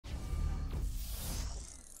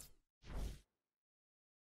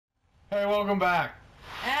Hey, welcome back.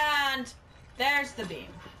 And there's the beam.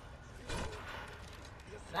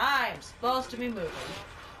 I'm supposed to be moving.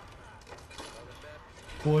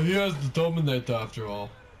 Well, he has the Dominator after all.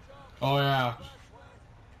 Oh, yeah.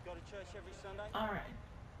 Go to church every Sunday? Alright.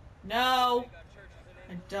 No,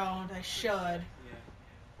 I don't. I should. Yeah.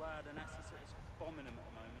 Well, the Nazis sort of bombing them at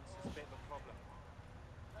the moment, so it's a bit of a problem.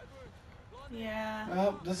 Yeah.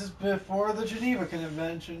 Well, this is before the Geneva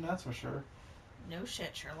Convention, that's for sure. No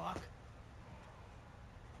shit, Sherlock.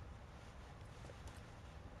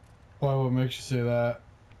 Why? What makes you say that?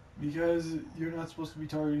 Because you're not supposed to be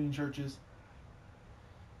targeting churches.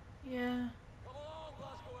 Yeah.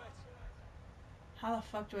 How the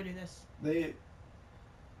fuck do I do this?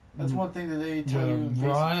 That's one thing that they tell you. In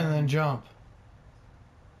Run and then jump.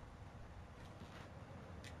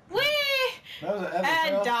 Whee! That was an epic And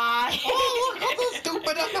fail. die. Oh, look at the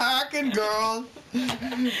stupid American girl.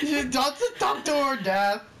 She doesn't talk to her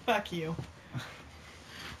death. Fuck you.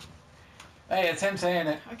 Hey, it's him saying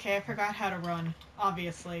it. Okay, I forgot how to run.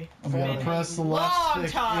 Obviously. You gotta Been press the a left long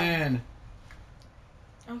stick time. in.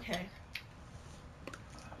 Okay.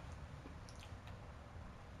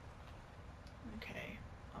 Okay,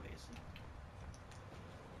 obviously.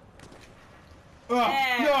 Oh,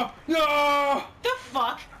 Hey. no! No! The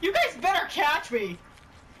fuck? You guys better catch me!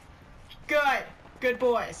 Good. Good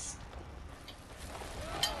boys.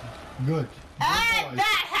 Good. And boys.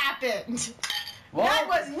 that happened! What? That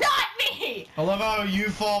was not me! I love how you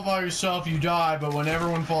fall by yourself, you die, but when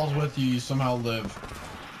everyone falls with you, you somehow live.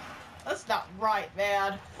 That's not right,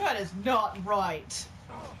 man. That is not right.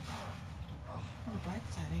 On the bright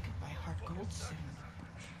side, I could buy hard gold soon.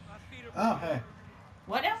 Oh, hey.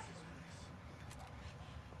 What now?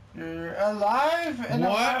 You're alive and What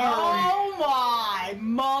alive. Oh my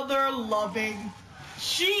mother-loving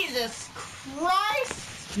Jesus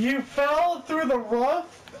Christ! You fell through the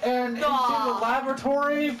roof and into the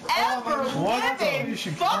laboratory. Ever What the- living you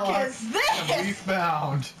should fuck call it is this? We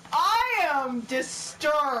found. I am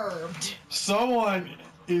disturbed. Someone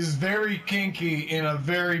is very kinky in a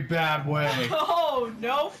very bad way. Oh,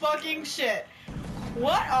 no fucking shit.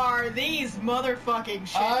 What are these motherfucking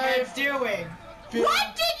shitheads doing? What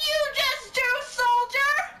did you just do,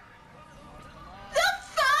 soldier? The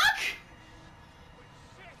fuck?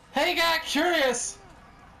 Hey, got curious.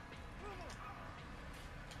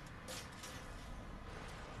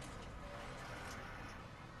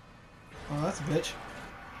 Oh, that's a bitch.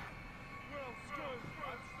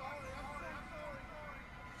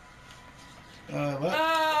 What?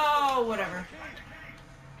 Oh, whatever.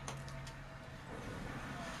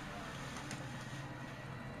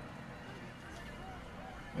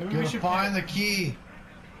 Maybe we Gotta should find the key.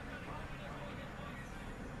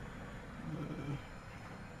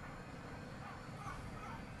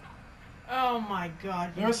 Oh my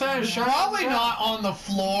god. They were saying It's shine- probably not on the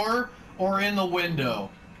floor or in the window.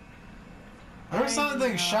 There was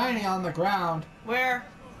something shiny on the ground. Where?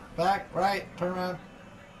 Back, right, turn around.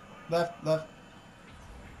 Left, left.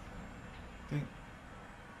 Think.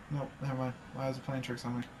 Nope, never mind. Why was it playing tricks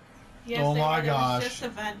on me? Yes, Oh they my were. There was gosh. just a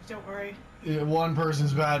vent, don't worry. Yeah, one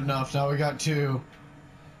person's bad enough. Now we got two.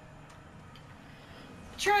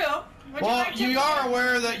 True. Would Well, like to you play? are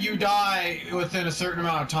aware that you die within a certain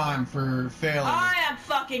amount of time for failing. I am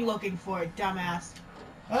fucking looking for it, dumbass.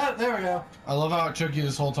 Ah, there we go. I love how it took you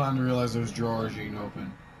this whole time to realize there's drawers you can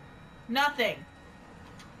open. Nothing.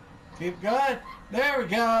 Keep going. There we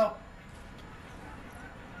go.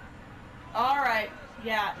 Alright.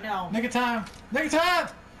 Yeah, no. Nick of time. Nick of time.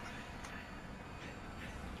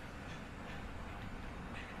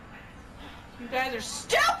 You guys are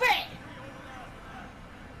stupid!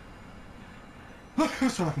 Look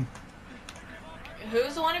who's talking.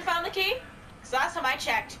 Who's the one who found the key? Because last time I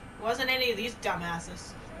checked, it wasn't any of these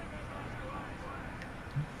dumbasses.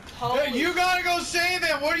 Holy Hey, you gotta go save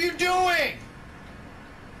him! What are you doing?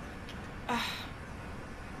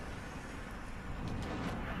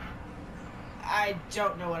 I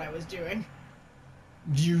don't know what I was doing.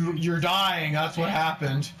 You're dying. That's what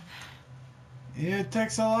happened. It took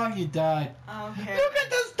so long you died. Okay. Look at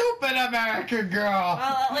the stupid American girl.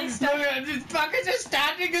 Well, at least Look at this fucking just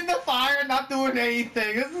standing in the fire and not doing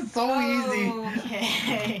anything. This is so easy.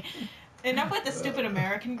 Okay. Enough with the stupid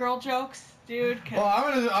American girl jokes, dude. 'Cause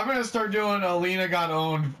Well, I'm gonna start doing a Lena got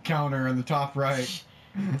owned counter in the top right.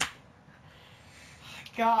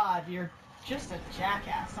 God, you're just a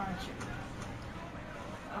jackass, aren't you?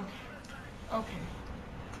 Okay. Okay.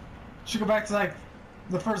 Should go back to like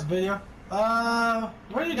the first video. What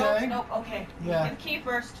are you Nope, doing? nope, okay. Yeah. Get the key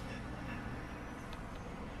first.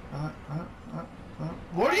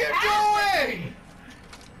 What are you doing?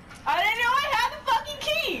 I didn't know I had the fucking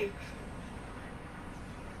key!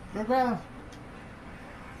 Go grab him.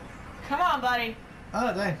 Come on, buddy.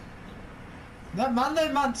 Oh, dang. That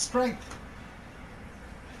man strength.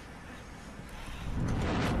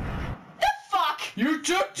 The fuck? You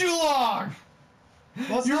took too long!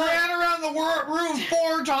 What's You that? ran around the room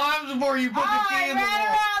 4 times before you put the key in the I ran wall.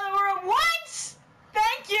 around the room once!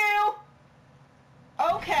 Thank you!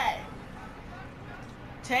 Okay.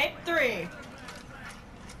 Tape 3.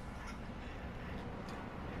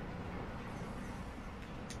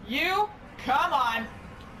 You, come on.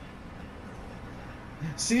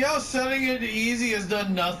 See how setting it to easy has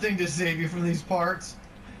done nothing to save you from these parts?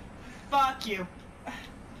 Fuck you.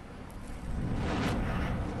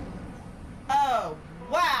 Oh,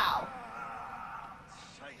 wow.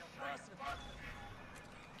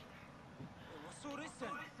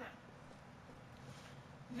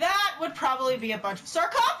 That would probably be a bunch of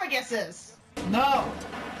sarcophaguses. No.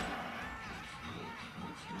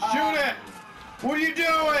 Shoot it! What are you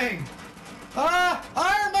doing?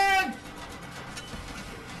 Iron Man!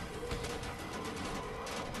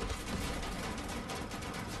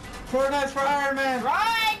 Fortnite for Iron Man.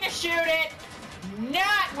 Trying to shoot it.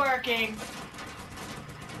 Not working.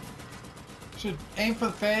 Should aim for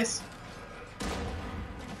the face.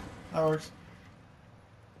 That works.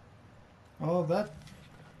 Oh, that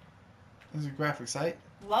is a graphic site.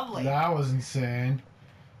 Lovely. That was insane.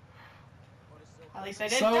 At least I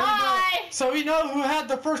didn't die. So we know who had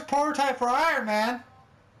the first prototype for Iron Man.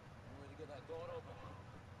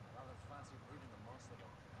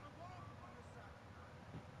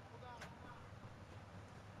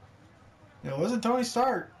 It wasn't Tony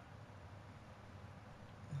Stark.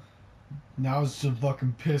 Now it's some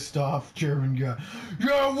fucking pissed off German guy. You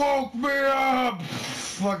woke me up!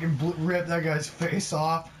 Fucking rip that guy's face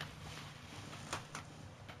off.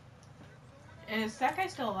 Is that guy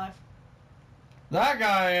still alive? That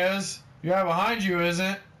guy is. The guy behind you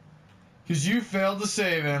isn't. Because you failed to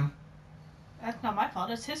save him. That's not my fault.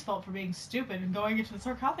 It's his fault for being stupid and going into the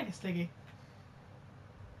sarcophagus thingy.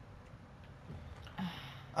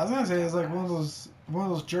 I was gonna say it's like one of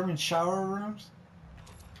those German shower rooms.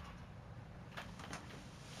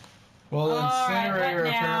 Well, the Alright, incinerator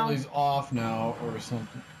what now? apparently is off now or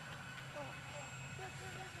something.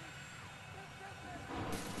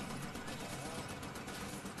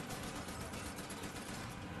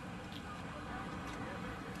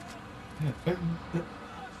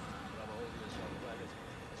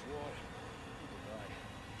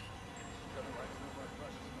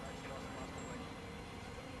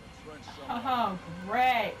 Oh,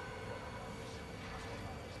 great.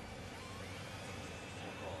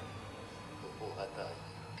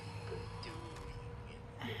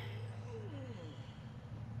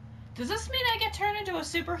 Does this mean I get turned into a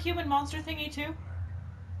superhuman monster thingy too?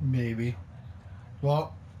 Maybe.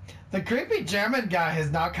 Well, the creepy German guy has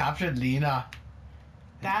now captured Lena.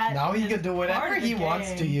 That Now he is can do part whatever of the he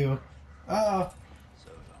wants to game. you. Uh-oh.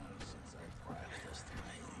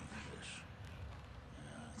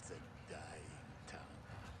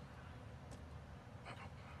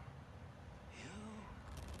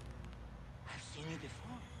 I've seen you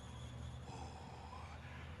before. Oh,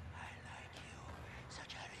 I like you.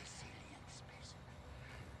 Such a resilient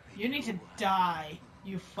specimen. You need to die,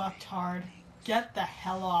 you fucktard. Get the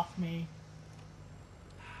hell off me.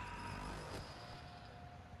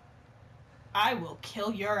 I will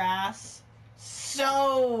kill your ass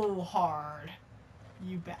so hard,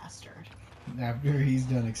 you bastard. After he's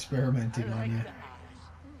done experimenting on you.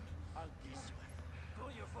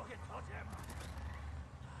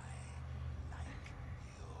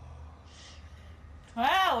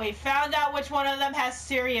 Well, we found out which one of them has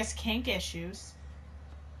serious kink issues.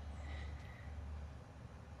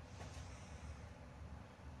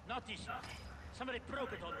 Not this one. Somebody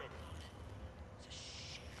broke it already.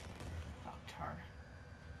 Fucktard.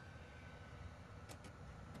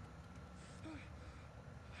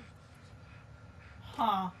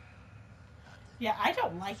 Huh. Yeah, I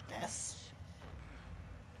don't like this.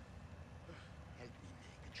 Help me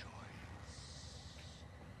make a choice.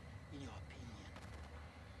 In your opinion,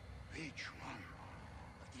 which one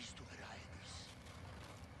of these two varieties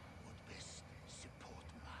would best support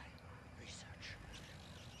my research?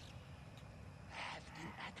 I have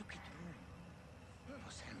inadequate room for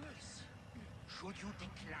samples. Should you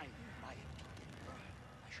decline my opinion,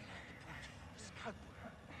 I shall have to put a scalpel to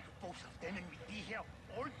both of them and we'll be here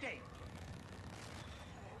all day.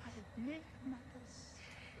 I'll make matters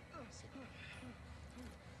simple.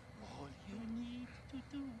 All you need to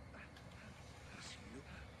do is look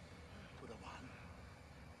to the one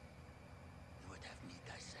you would have me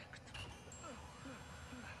dissect.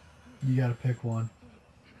 You gotta pick one.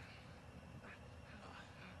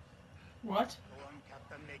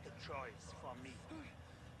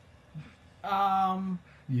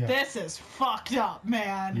 Yeah. This is fucked up,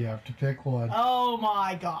 man. You have to pick one. Oh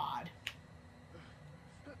my god.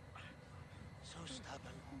 So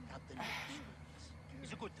stubborn, Captain Wilson.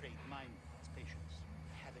 It's a good trait, mine. It's patience.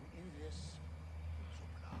 Have an endless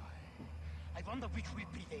supply. I wonder which will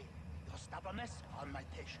prevail, your stubbornness or my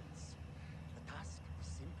patience. The task is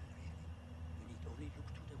simple, really. You need only look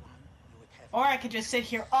to the one you would have. Or I could just sit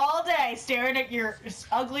here all day staring at your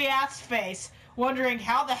ugly ass face, wondering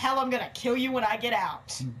how the hell I'm gonna kill you when I get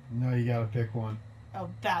out. No, you gotta pick one. Oh,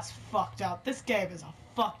 that's fucked up. This game is a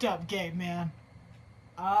fucked up game, man.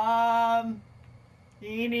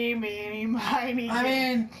 Eeny, meeny, miny. I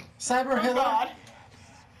mean, Cyber oh Hitler. god.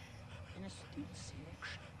 In a steep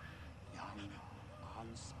selection, young,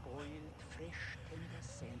 unspoiled, fresh, tender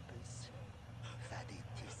samples, fatty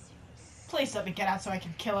tissues. Please let me get out so I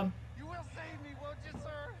can kill him. You will save me, won't you,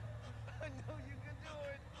 sir? I know you can do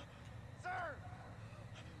it. Sir!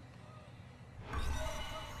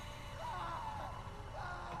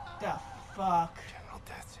 The fuck? General,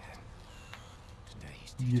 that's it. Today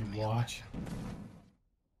he's You teaching can me a watch. lesson.